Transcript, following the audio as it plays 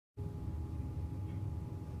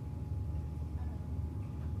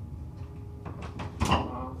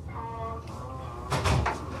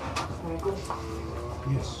Michael?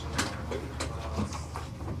 Yes.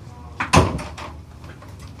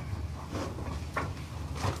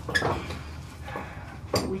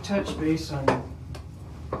 We touched base on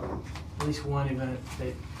at least one event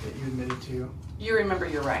that you admitted to. You remember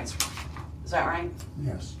your rights, is that right?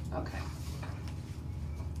 Yes. Okay.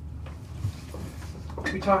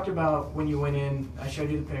 We talked about when you went in, I showed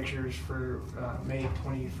you the pictures for May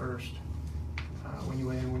 21st. When you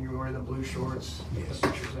went in, when you were wearing the blue shorts, Yes. the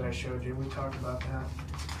pictures that I showed you, we talked about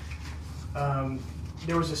that.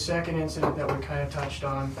 There was a second incident that we kind of touched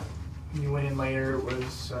on. When you went in later, it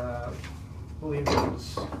was, I believe it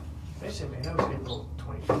was, I said, man, that was April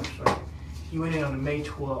 21st, right? You went in on May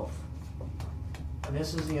 12th. And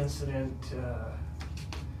this is the incident,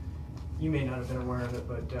 you may not have been aware of it,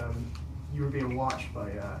 but you were being watched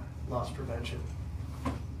by loss prevention.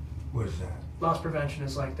 What is that? Loss prevention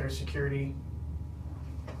is like their security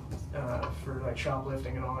for like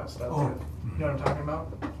shoplifting and all that stuff. Oh. You know what I'm talking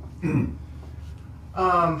about?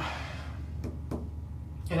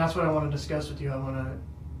 And that's what I want to discuss with you.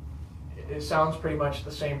 It sounds pretty much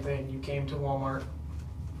the same thing. You came to Walmart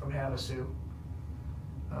from Havasu.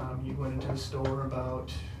 You went into the store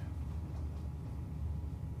about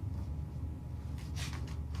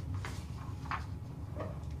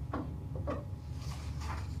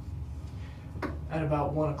at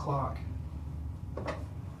about 1 o'clock.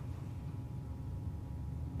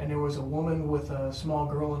 And there was a woman with a small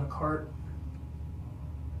girl in a cart.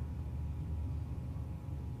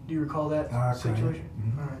 Do you recall that situation?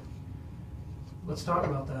 Mm-hmm. All right. Let's talk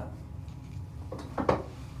about that.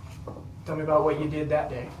 Tell me about what you did that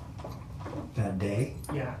day. That day?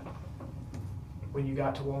 Yeah. When you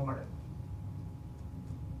got to Walmart.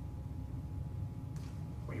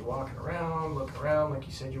 Were you walking around, looking around like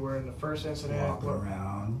you said you were in the first incident? Walking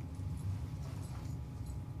around.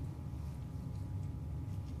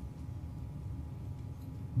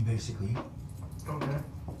 Basically. Okay.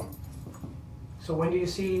 So when do you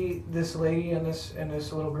see this lady and this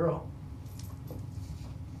little girl?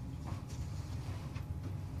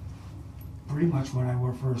 Pretty much when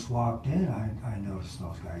I first walked in, I noticed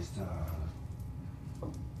those guys.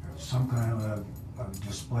 Some kind of a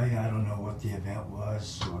display. I don't know what the event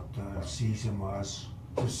was, what the season was.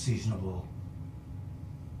 Just seasonable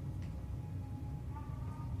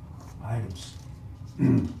items.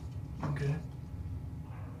 Okay.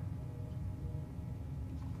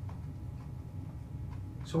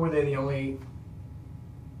 So were they the only,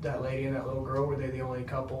 that lady and that little girl, were they the only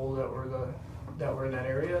couple that were in that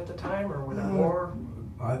area at the time, or were there more?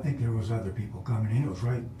 I think there was other people coming in. It was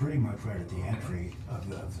pretty much right at the entry of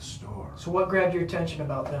the store. So what grabbed your attention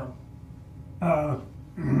about them?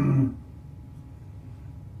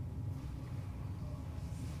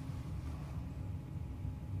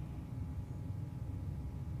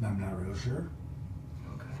 I'm not real sure.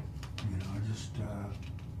 Okay. You know, I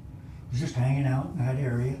was just hanging out in that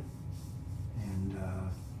area, and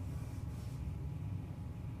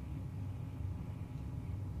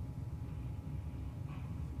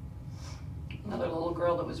Another little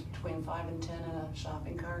girl that was between 5 and 10 in a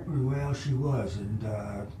shopping cart. well, she was, and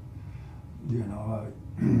you know,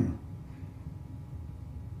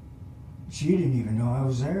 she didn't even know I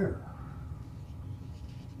was there,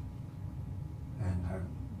 and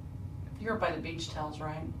You were by the beach towels,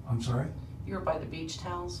 right? I'm sorry. You were by the beach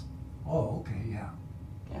towels. Oh, okay, yeah.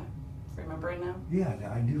 Remember it now? Yeah,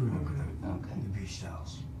 I do remember Okay. the beach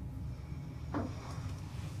towels.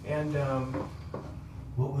 And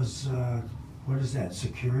What is that,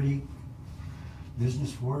 security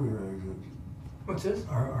business for? Or what's this?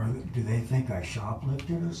 do they think I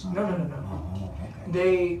shoplifted or something? No. Oh, okay.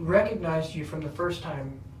 They recognized you from the first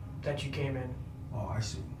time that you came in Oh, I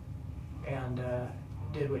see. and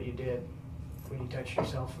did what you did when you touched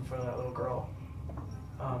yourself in front of that little girl.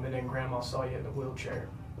 And then Grandma saw you in the wheelchair.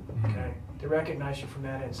 Mm-hmm. Okay. They recognized you from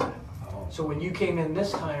that incident. Oh, So when you came in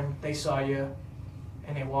this time, they saw you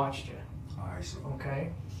and they watched you. I see. Okay.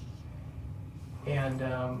 And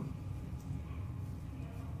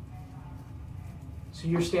so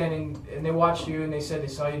you're standing, and they watched you, and they said they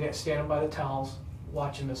saw you standing by the towels,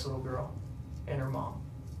 watching this little girl and her mom.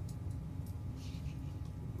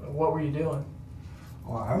 What were you doing?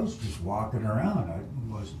 Well, I was just walking around. I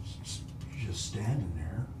wasn't just standing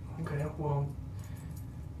there. Okay. Well,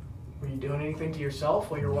 were you doing anything to yourself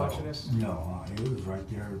while you were watching this? No, it was right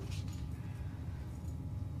there.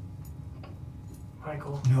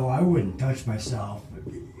 Michael. No, I wouldn't touch myself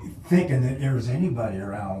thinking that there was anybody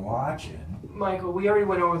around watching. Michael, we already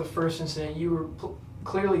went over the first incident. You were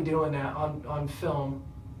clearly doing that on film.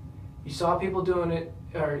 You saw people doing it,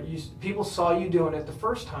 or people saw you doing it the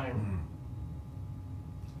first time.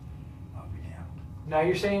 Now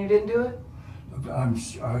you're saying you didn't do it?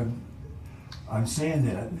 I'm saying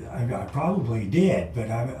that I probably did, but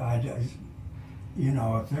you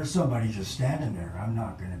know, if there's somebody just standing there, I'm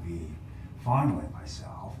not going to be fondling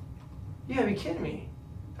myself. You gotta be kidding me.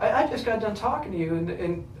 I just got done talking to you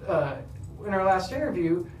in our last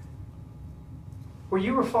interview where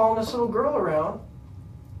you were following this little girl around,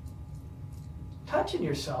 touching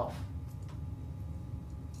yourself.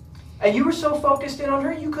 And you were so focused in on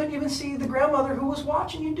her, you couldn't even see the grandmother who was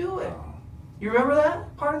watching you do it. You remember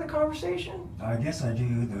that part of the conversation? I guess I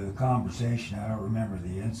do the conversation. I don't remember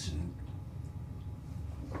the incident.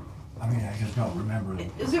 I mean, I just don't remember.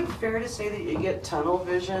 Is it fair to say that you get tunnel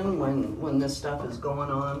vision when this stuff is going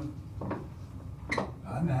on?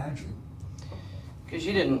 I imagine. Because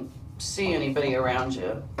you didn't see anybody around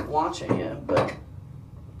you watching you, but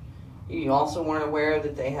you also weren't aware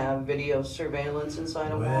that they have video surveillance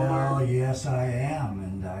inside of Walmart? Well, yes, I am,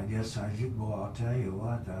 and I guess I should. Well, I'll tell you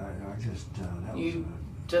what. I just that You was.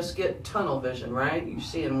 just get tunnel vision, right? You're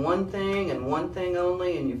seeing one thing and one thing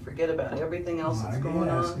only, and you forget about everything else that's going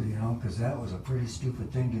guess, on. you know, because that was a pretty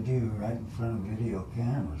stupid thing to do right in front of video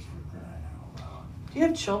cameras for crying out loud. Do you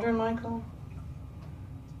have children, Michael?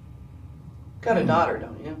 Got a daughter,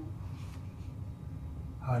 don't you?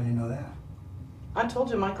 How do you know that? I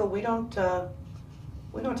told you, Michael, we don't talk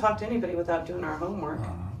to anybody without doing our homework.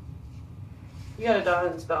 You got a daughter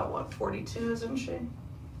that's about, what, 42, isn't she?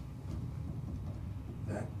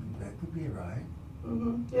 That could be right.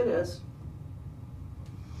 Mm-hmm, it is.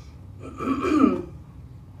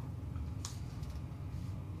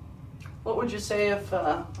 What would you say if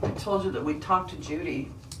I told you that we talked to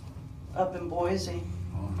Judy up in Boise?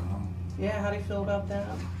 Oh no. Yeah, how do you feel about that?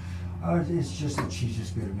 It's just that she's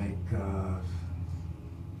just going to make,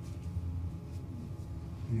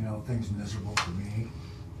 you know, things miserable for me.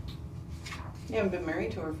 You haven't been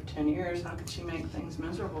married to her for 10 years. How could she make things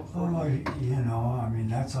miserable for Oh, you? you know, I mean,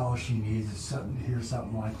 that's all she needs is something, hear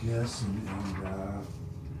something like this, and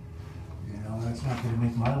you know, that's not going to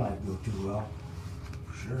make my life go too well,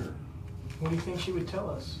 for sure. What do you think she would tell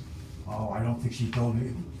us? Oh, I don't think she told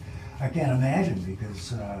me. I can't imagine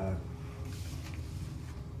because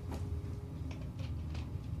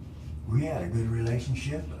we had a good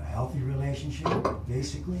relationship, a healthy relationship,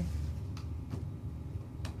 basically.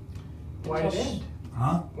 Why did it end?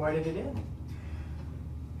 Huh? Why did it end?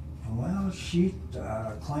 Well, she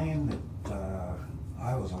claimed that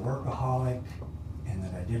I was a workaholic and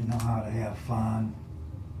that I didn't know how to have fun.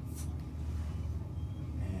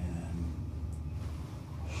 And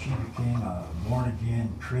she became a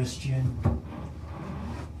born-again Christian,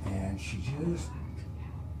 and she just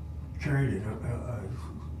carried it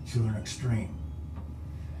to an extreme.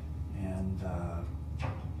 And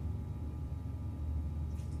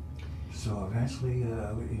so eventually, you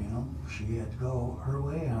know, she had to go her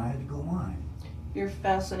way and I had to go mine. Your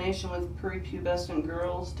fascination with prepubescent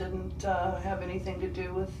girls didn't have anything to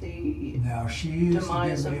do with the Now, she used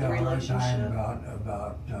demise to of give me the a hard time relationship?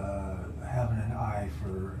 about having an eye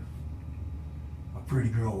for a pretty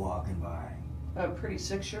girl walking by. A pretty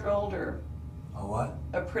 6-year-old, or A what?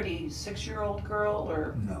 a pretty 6-year-old girl,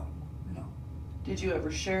 or No, no, did you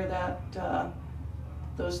ever share that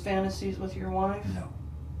those fantasies with your wife? no,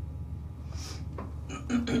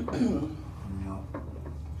 no.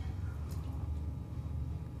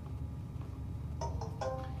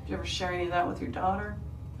 Did you ever share any of that with your daughter?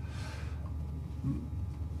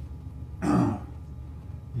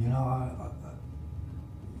 You know,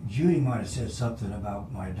 Judy might have said something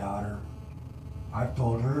about my daughter. I've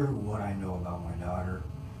told her what I know about my daughter.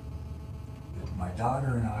 My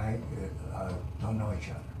daughter and I don't know each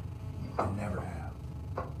other. And never have.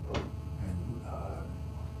 And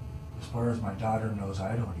as far as my daughter knows,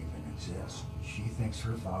 I don't even exist. She thinks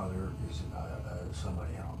her father is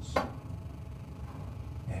somebody else.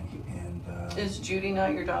 And Is Judy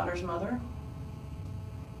not your daughter's mother?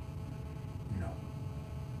 no.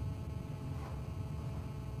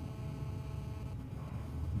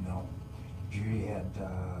 No. Judy had,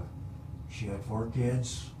 she had 4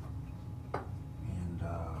 kids, and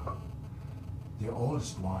the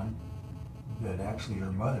oldest one that actually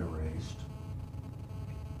her mother raised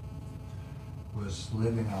was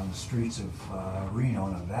living on the streets of Reno,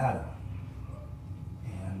 Nevada.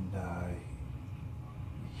 And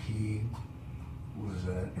he was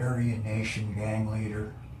an Aryan Nation gang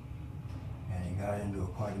leader, and he got into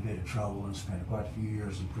quite a bit of trouble and spent quite a few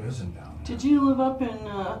years in prison down there. Did you live up in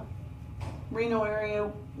Reno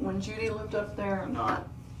area when Judy lived up there or not?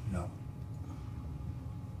 No.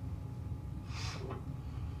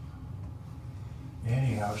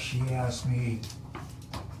 Anyhow, she asked me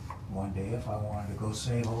one day if I wanted to go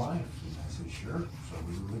save a life. And I said, sure. So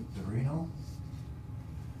we went to Reno,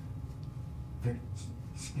 picked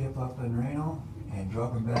Skip up in Reno, and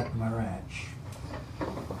drug him back to my ranch.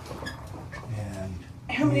 And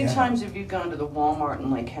How many times have you gone to the Walmart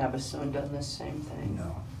in Lake Havasu and done this same thing?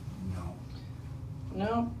 No.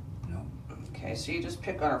 No? No. Okay, so you just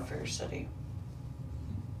pick on our fair city.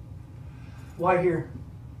 Why here?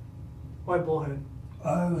 Why Bullhead?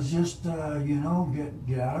 I was just, you know,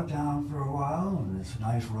 get out of town for a while, and it's a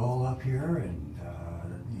nice roll up here, and,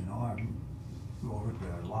 you know, I go over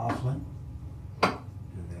to Laughlin,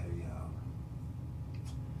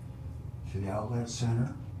 to the outlet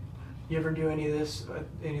center. You ever do any of this,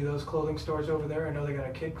 any of those clothing stores over there? I know they got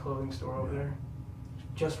a kid clothing store over there.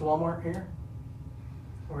 Just Walmart here?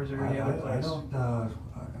 Or is there any other place? I don't,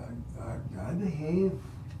 I behave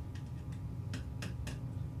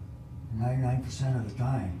 99% of the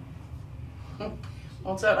time.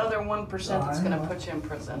 Well, it's that other 1% that's going to put you in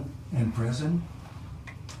prison. In prison?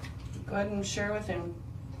 Go ahead and share with him,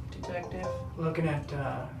 Detective. Looking at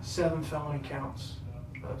 7 felony counts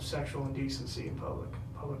of sexual indecency in public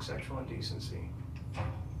sexual indecency.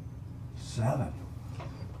 7.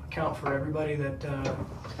 Account for everybody that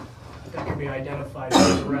can be identified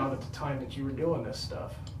that was around at the time that you were doing this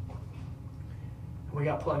stuff. And we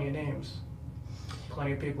got plenty of names.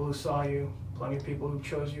 Plenty of people who saw you, plenty of people who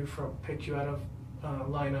chose you picked you out of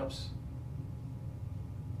lineups.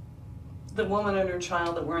 The woman and her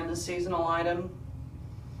child that were in the seasonal item,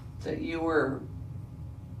 that you were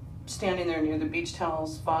standing there near the beach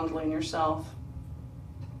towels, fondling yourself,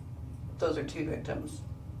 those are 2 victims.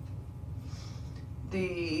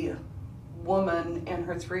 The woman and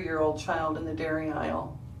her 3-year-old child in the dairy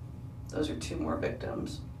aisle, those are 2 more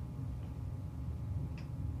victims.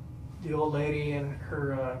 The old lady and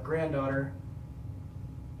her granddaughter,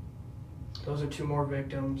 those are 2 more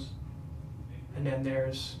victims. And then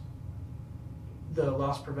there's the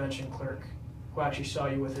loss prevention clerk who actually saw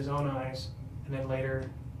you with his own eyes and then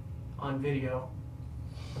later on video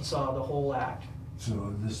and saw the whole act.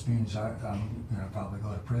 So this means I'm gonna probably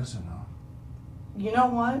go to prison, huh? You know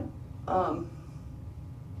what? Have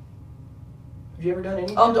you ever done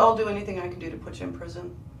anything? I'll do anything I can do to put you in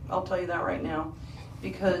prison. I'll tell you that right now.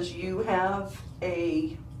 Because you have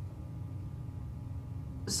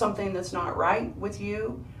something that's not right with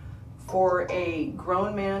you. For a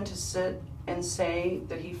grown man to sit and say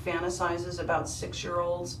that he fantasizes about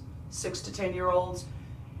 6-year-olds, 6 to 10-year-olds,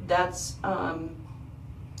 that's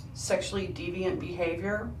sexually deviant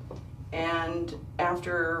behavior. And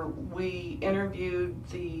after we interviewed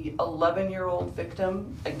the 11-year-old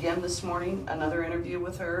victim again this morning, another interview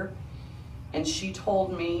with her, and she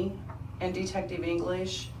told me in Detective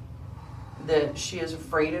English that she is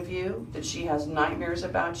afraid of you, that she has nightmares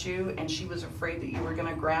about you, and she was afraid that you were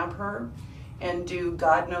going to grab her and do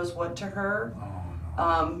God knows what to her.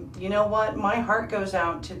 Oh, no. You know what? My heart goes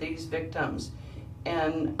out to these victims.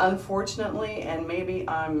 And unfortunately, and maybe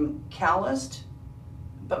I'm calloused,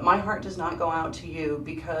 but my heart does not go out to you,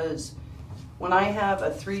 because when I have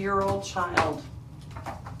a 3-year-old child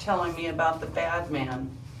telling me about the bad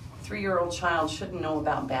man, 3-year-old child shouldn't know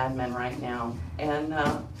about bad men right now. And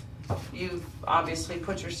you've obviously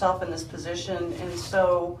put yourself in this position, and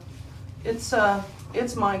so it's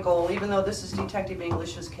my goal, even though this is Detective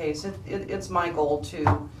English's case, it's my goal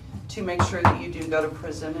to make sure that you do go to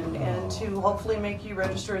prison and to hopefully make you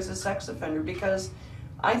register as a sex offender, because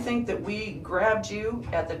I think that we grabbed you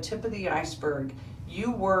at the tip of the iceberg.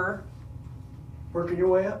 You were Working your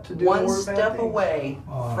way up to do one more bad step things. away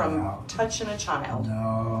from no. touching a child.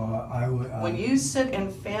 No, I would. When you sit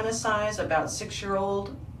and fantasize about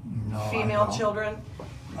 6-year-old female children,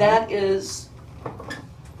 that is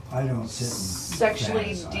I don't sit and sexually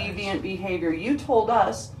fantasize. deviant behavior. You told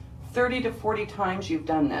us 30 to 40 times you've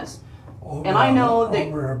done this. Over And I know that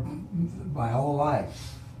over my whole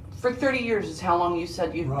life. for 30 years is how long you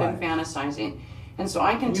said you've Right. been fantasizing. And so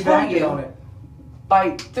I can You've tell acted on you, it.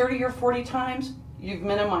 by 30 or 40 times, you've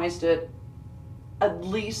minimized it at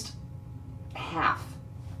least half.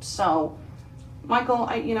 So, Michael,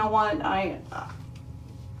 you know what? I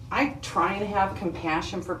try and have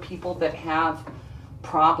compassion for people that have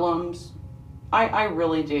problems. I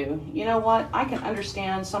really do. You know what? I can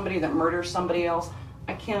understand somebody that murders somebody else.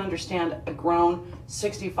 I can't understand a grown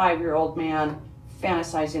 65-year-old man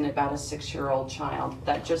fantasizing about a 6-year-old child.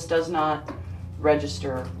 That just does not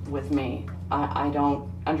register with me. I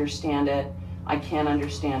don't understand it. I can't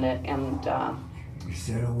understand it. And You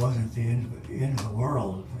said it wasn't the end of the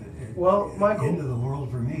world. Well, Michael- End of the world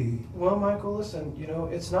for me. Well, Michael, listen, you know,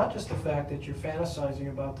 it's not just the fact that you're fantasizing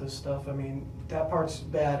about this stuff. I mean, that part's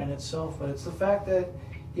bad in itself, but it's the fact that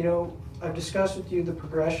you know, I've discussed with you the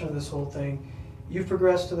progression of this whole thing. You've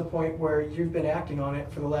progressed to the point where you've been acting on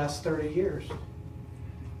it for the last 30 years.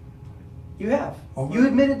 You have. Over- You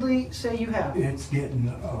admittedly say you have. It's getting.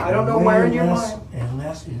 I don't know where in your less mind. and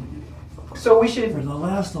less. So we For should, the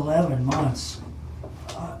last 11 months,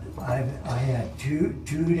 I had two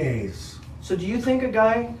days. so do you think a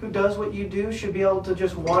guy who does what you do should be able to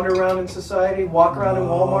just wander around in society, walk around in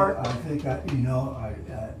Walmart? I think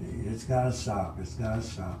it's gotta stop. It's gotta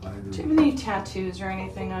stop. I Do agree. you have any tattoos or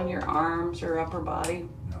anything on your arms or upper body?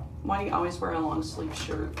 No, Why do you always wear a long sleeve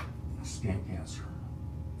shirt? skin cancer.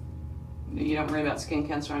 You don't worry about skin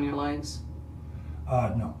cancer on your legs?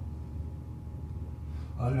 No.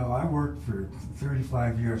 No, I worked for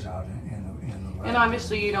 35 years out in the. And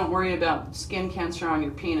obviously you don't worry about skin cancer on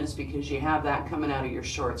your penis because you have that coming out of your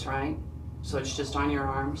shorts, right? So it's just on your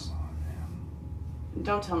arms? Oh, man.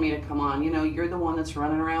 Don't tell me to come on. You know, you're the one that's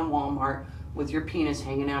running around Walmart with your penis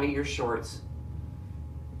hanging out of your shorts.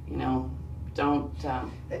 You know, don't...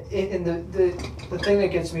 And the thing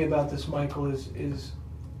that gets me about this, Michael, is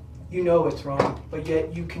you know it's wrong, but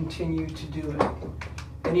yet you continue to do it.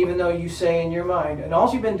 And even though you say in your mind, and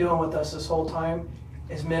all you've been doing with us this whole time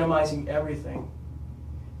is minimizing everything.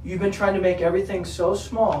 You've been trying to make everything so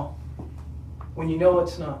small when you know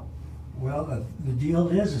it's not. Well, the deal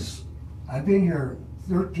is I've been here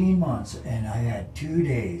 13 months and I had 2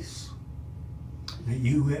 days that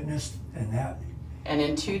you witnessed, and that. And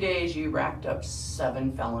in 2 days you racked up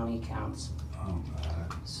 7 felony counts. Oh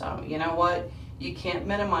God. So, you know what? You can't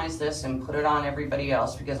minimize this and put it on everybody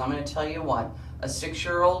else, because I'm going to tell you what, a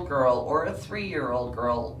 6-year-old girl or a 3-year-old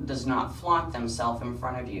girl does not flaunt themselves in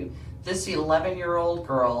front of you. This 11-year-old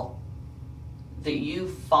girl that you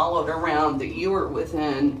followed around, that you were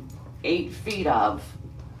within 8 feet of,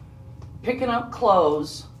 picking up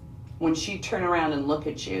clothes when she turned around and looked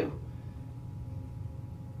at you,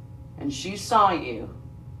 and she saw you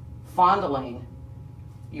fondling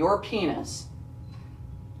your penis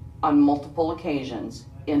on multiple occasions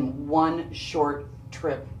in one short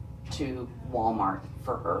trip to Walmart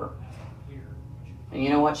for her. And you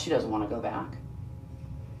know what? She doesn't want to go back.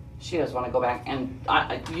 She doesn't want to go back. And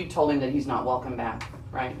you told him that he's not welcome back,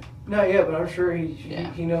 right? Not yet, but I'm sure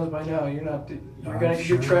Yeah. he knows by now. You're I'm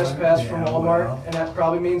sure, trespass from yeah, Walmart, well. and that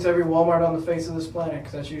probably means every Walmart on the face of this planet,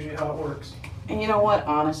 because that's usually how it works. And you know what?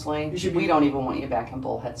 Honestly, You should we be- don't even want you back in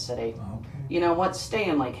Bullhead City. Okay. You know what? Stay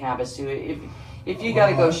in Lake Havasu. If you got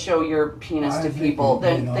to go Well, show your penis I to think people,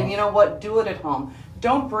 that, then you know what? Do it at home.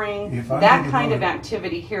 Don't bring If I that need to kind go of to-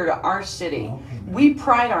 activity here to our city. Okay, ma'am. We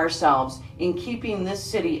pride ourselves in keeping this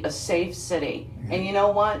city a safe city. Yeah. And you know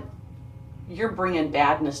what? You're bringing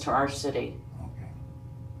badness to our city Okay.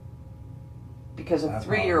 because a I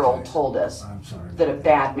 3-year-old apologize. told us I'm sorry. that a about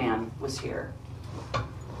bad man was here.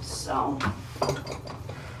 So,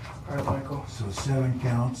 All right, Michael. So 7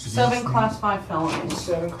 counts. 7 against me. class 5 felonies.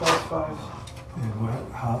 7 class 5.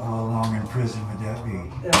 And how long in prison would that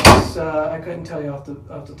be? That's, I couldn't tell you off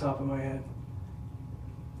the top of my head.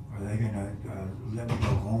 Are they gonna let me go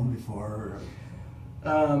home before?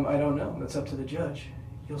 I don't know. That's up to the judge.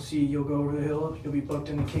 You'll go over the hill. You'll be booked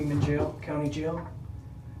into Kingman Jail, County Jail,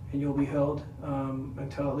 and you'll be held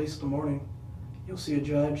until at least the morning. You'll see a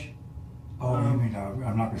judge. Oh, you mean I'm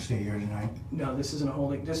not gonna stay here tonight? No, this isn't a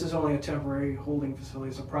holding. This is only a temporary holding facility.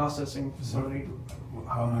 It's a processing facility.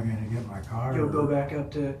 How am I gonna get my car? You'll go back up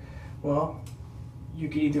to, well, you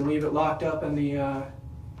could either leave it locked up in the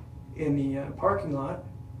parking lot,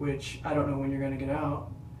 which I don't know when you're going to get out,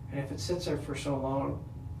 and if it sits there for so long,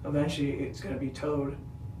 eventually it's going to be towed.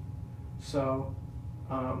 So,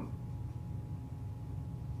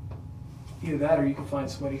 either that or you can find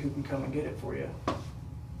somebody who can come and get it for you.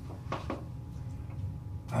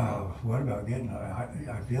 What about getting?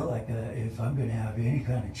 I feel like if I'm gonna have any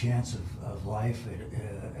kind of chance of life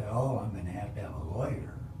at all, I'm gonna have to have a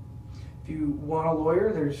lawyer. If you want a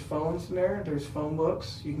lawyer, there's phones in there. There's phone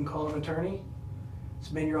books. You can call an attorney. It's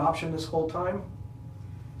been your option this whole time.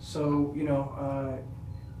 So,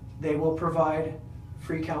 they will provide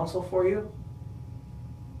free counsel for you.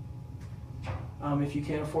 If you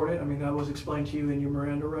can't afford it, I mean, that was explained to you in your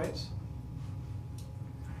Miranda rights.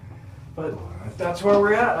 But that's where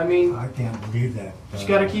we're at. I mean, I can't believe that. you just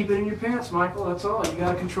got to keep it in your pants, Michael. That's all. You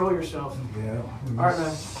got to control yourself. Yeah. We All right,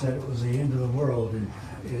 man. said it was the end of the world, and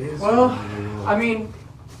it is. Well, the end of the world. I mean,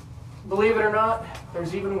 believe it or not,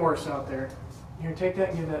 there's even worse out there. Here, take that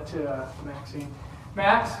and give that to Maxine.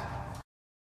 Max,